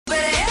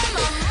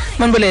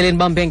Manibulele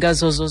nibambe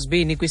ngazo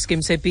zozibini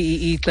kwiskimu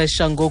se-PEE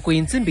ixesha ngoku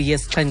yintsimbi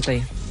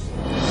yesixhenxe.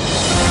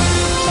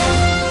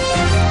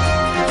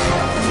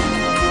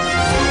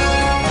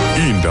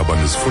 Iindaba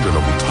nezifundela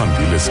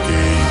kuthambile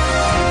skeyi.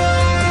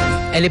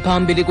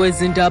 Eliphambili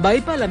kwezindaba,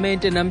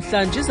 IPalamente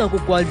namhlanje iza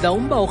kugwadla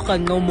umba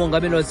orhanqe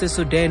umongameli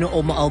waseSudan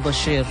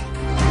Bashir.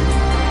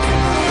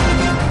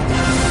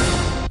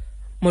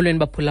 Molweni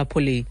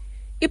baphulaphuli.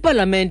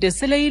 IPalamente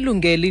sele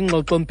iyilungele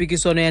ingxoxo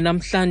mpikiswano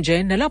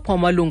yanamhlanje nalapho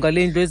amalungu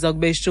alendlu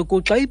ezakube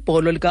ishukuxa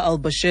ibholo lika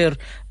Bashir.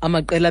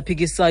 Amaqela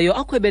aphikisayo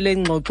akhwebele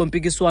ingxoxo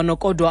mpikiswano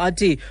kodwa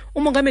athi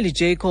umongameli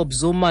Jacob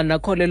Zuma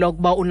nakholelwa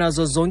ukuba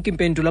unazo zonke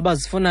impendulo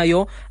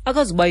abazifunayo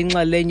akazuba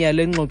inxalenye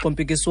yale ngxoxo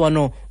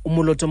mpikiswano.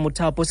 Umulotho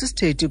Muthapo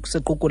sisithethi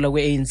kusequkula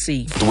kwe-ANC.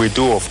 We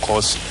do of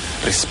course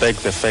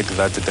respect the fact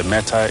that the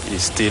matter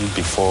is still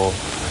before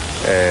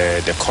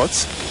the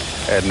courts.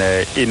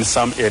 And in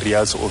some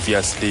areas,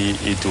 obviously,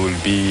 it will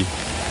be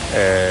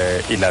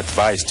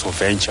ill-advised to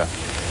venture,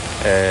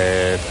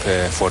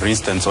 for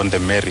instance, on the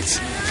merits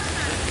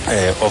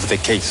of the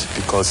case,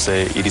 because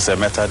it is a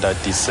matter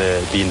that is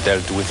being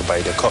dealt with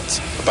by the courts.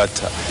 But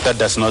that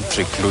does not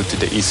preclude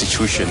the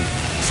institution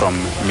from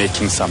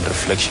making some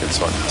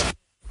reflections on it.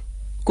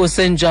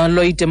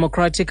 Kusenjalo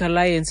iDemocratic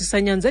Alliance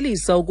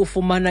isanyanzelisa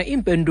ukufumana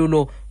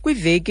impendulo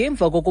kwiveki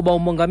emva kokuba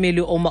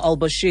umongameli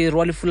Bashir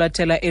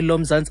walifulathela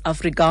eloMzantsi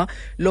Afrika.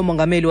 Lo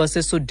mongameli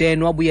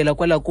waseSudan wabuyela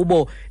kwala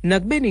kubo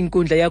nakubeni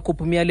inkundla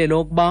yakhupha umyalelo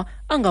wokuba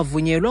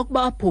angavunyelwa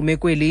ukuba aphume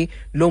kweli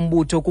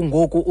lombutho.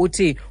 Kungoku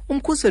uthi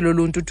umkhuselo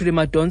oluntu uthuli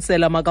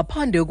madonsela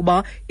makaphande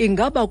ukuba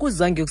ingaba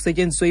kuzange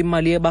kusetyenziswe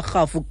imali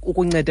yabarhafu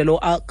ukunceda lo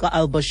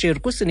Bashir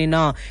kusini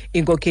na.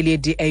 Inkokheli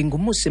ye-DA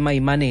nguMusi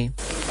Mayimane.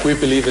 We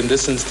believe in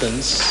this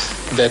instance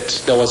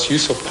that there was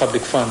use of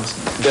public funds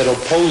that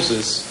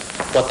opposes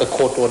what the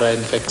court order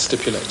in fact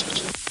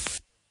stipulated.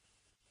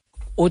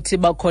 Uthi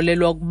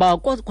bakholelwa ukuba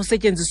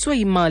kusetyenziswe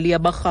imali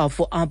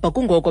yabarhafu apha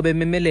kungoko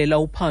bememelela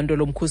uphando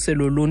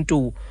lomkhuselo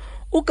oluntu.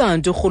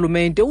 Ukanti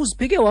urhulumente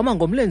uziphike wama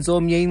ngomlenze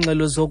omnye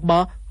ingxelo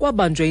zokuba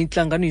kwabanjwe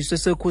intlanganiso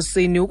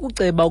esekhusini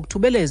ukuceba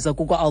ukuthubeleza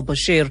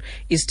kuka-Bashir.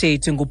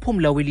 Isithethi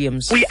nguPhumla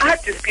Williams. We are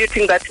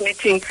disputing that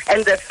meeting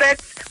and the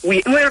fact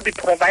we will be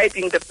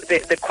providing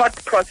the court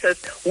process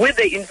with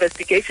the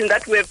investigation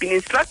that we have been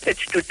instructed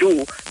to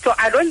do. So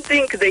I don't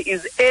think there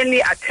is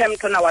any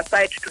attempt on our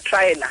side to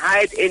try and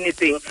hide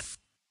anything.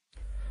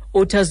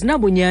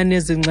 Utaznabunyane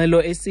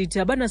zingxelo esithi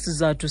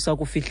abanasizathu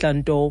sakufihla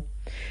nto.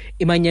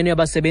 Imanyano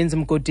yabasebenzi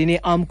mgodini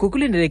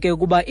kukulindeleke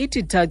ukuba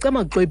ithi thaca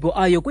amaxwebhu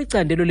ayo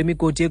kwicandelo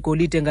lemigodi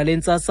egolide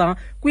ngalentsasa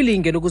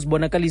kwilinge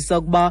lokuzibonakalisa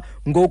ukuba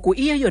ngoku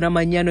iyeyona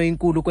manyano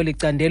inkulu kweli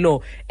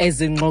candelo.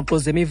 Ezingxoxo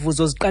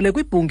zemivuzo ziqale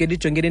kwibhunge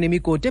lijongene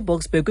nemigodi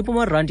eBoksburg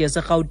kwiMpumalanga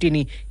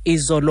yaseRhawutini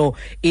izolo.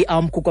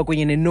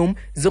 Kwakunye neNom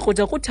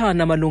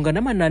zikruthakruthana malunga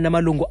namanani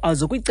amalungu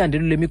azo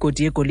kwicandelo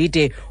lemigodi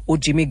yegolide.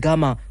 uJimmy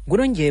Gama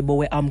ngunondyebo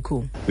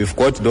we-AMCU. We've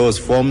got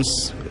those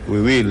forms. We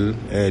will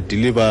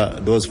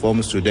deliver those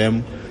forms to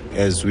them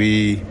as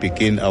we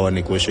begin our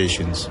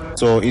negotiations.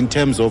 So in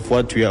terms of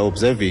what we are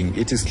observing,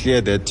 it is clear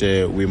that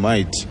we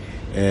might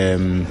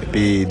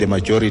be the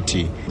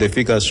majority. The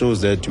figure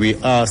shows that we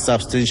are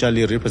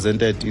substantially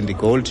represented in the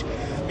gold.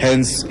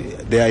 Hence,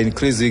 they are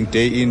increasing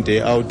day in,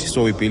 day out.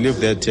 So we believe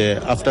that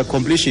after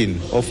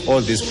completion of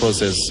all this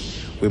process,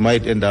 we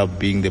might end up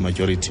being the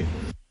majority.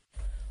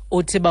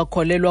 Uthi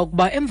bakholelwa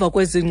ukuba emva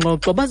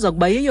kwezingxoxo baza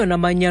kuba yeyona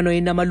manyano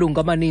enamalungu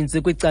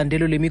amaninzi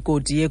kwicandelo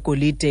lemigodi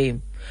yegolide.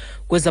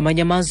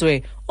 Kwezamanye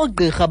amazwe,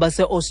 oogqirha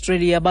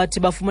base-Australia bathi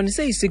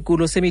bafumanise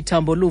isigulo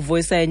semithambo luvo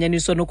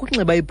esayanyaniswa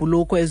nokunxiba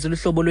ibhulukhwe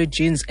eziluhlobo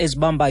lwe-jeans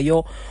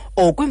ezibambayo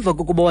okwemva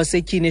kokuba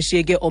wasetyhini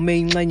eshiyeke ome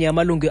inxenye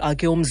yamalungu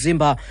akhe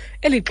omzimba.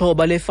 Eli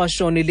xhoba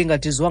lefashoni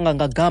lingadizwanga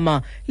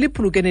ngagama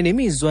liphulukene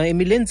nemizwa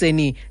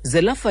emilenzeni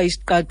zelafa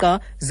isiqaqa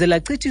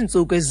zelachitha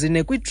iintsuku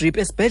ezine kwidrip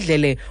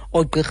esibhedlele.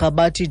 Oogqirha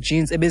bathi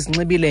jeans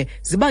ebezinxibile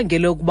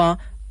zibangele ukuba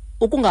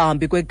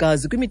ukungahambi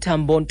kwegazi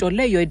kwimithambo nto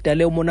leyo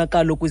edale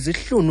umonakalo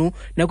kwizihlunu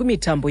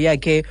nakwimithambo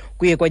yakhe.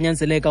 Kuye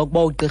kwanyanzeleka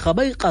ukuba ugqirha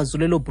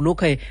bayikrazule lo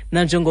bhulukhwe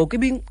nanjengoko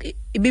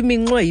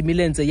ibiminxwe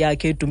yimilenze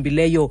yakhe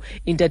edumbileyo.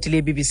 Intatheli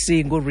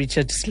ye-BBC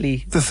nguRichard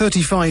Slee. The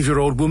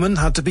 35-year-old woman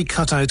had to be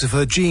cut out of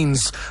her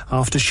jeans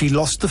after she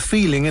lost the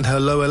feeling in her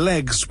lower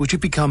legs, which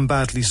had become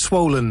badly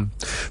swollen.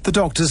 The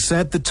doctors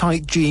said the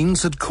tight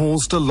jeans had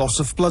caused a loss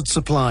of blood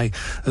supply,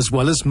 as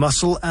well as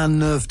muscle and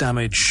nerve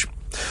damage.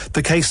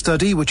 The case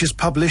study, which is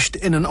published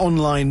in an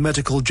online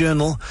medical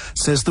journal,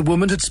 says the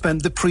woman had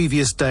spent the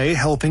previous day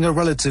helping a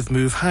relative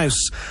move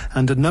house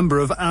and a number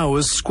of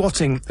hours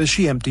squatting as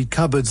she emptied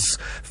cupboards,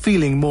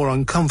 feeling more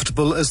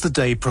uncomfortable as the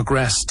day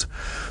progressed.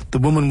 The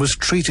woman was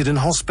treated in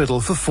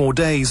hospital for 4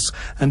 days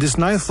and is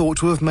now thought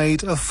to have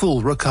made a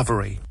full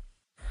recovery.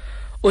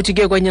 Uthi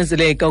ke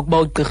kwanyanzeleka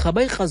ukuba ugqirha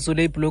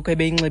bayirhazule ibhulukhwe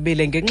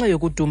ebeyinxibile ngenxa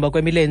yokudumba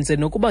kwemilenze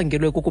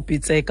nokubangelwe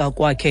kukubhitseka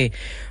kwakhe.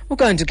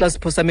 Ukanti xa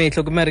siphosa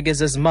amehlo kwimarike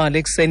zezimali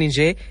ekuseni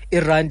nje,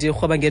 irandi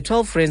irhweba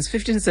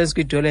nge-12.15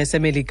 kwidola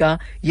yasemelika,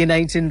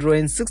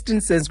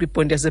 ye-19.16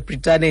 kwiponti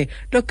yaseBritane,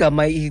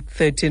 logama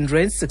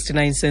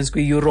i-13.69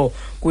 kwi-euro.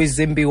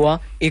 Kwizimbiwa,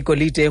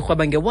 igolide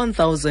irhweba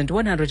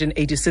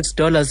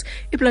nge-$1,186,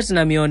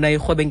 iplatinum yona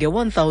irhwebe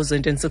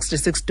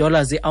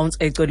nge-$1,066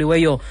 i-ounce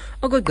ecoliweyo.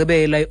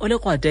 Okugqibela,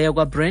 i-olekrwada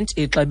yakwa-Brent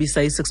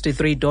ixabisa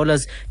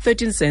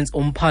i-$63.13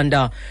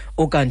 umphanda.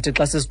 Ukanti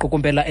xa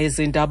siziqukumbela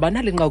ezi ndaba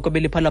nalinqaku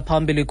beliphala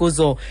phambili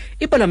kuzo,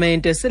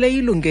 IPalamente sele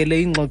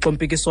iyilungele ingxoxo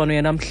mpikiswano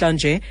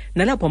yanamhlanje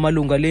nalapho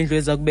amalungu alendlu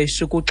ezakube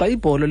eshukuxa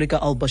ibholo lika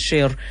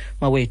Bashir.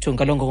 Mawethu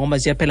ngalongo ngoma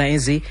ziyaphela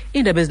ezi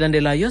iindaba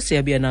ezilandelayo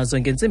siyabuya nazo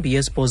ngentsimbi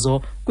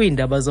yesibhozo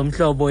kwiindaba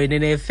zomhlobo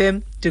NNFM.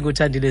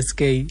 Ndinguthandile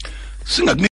SK.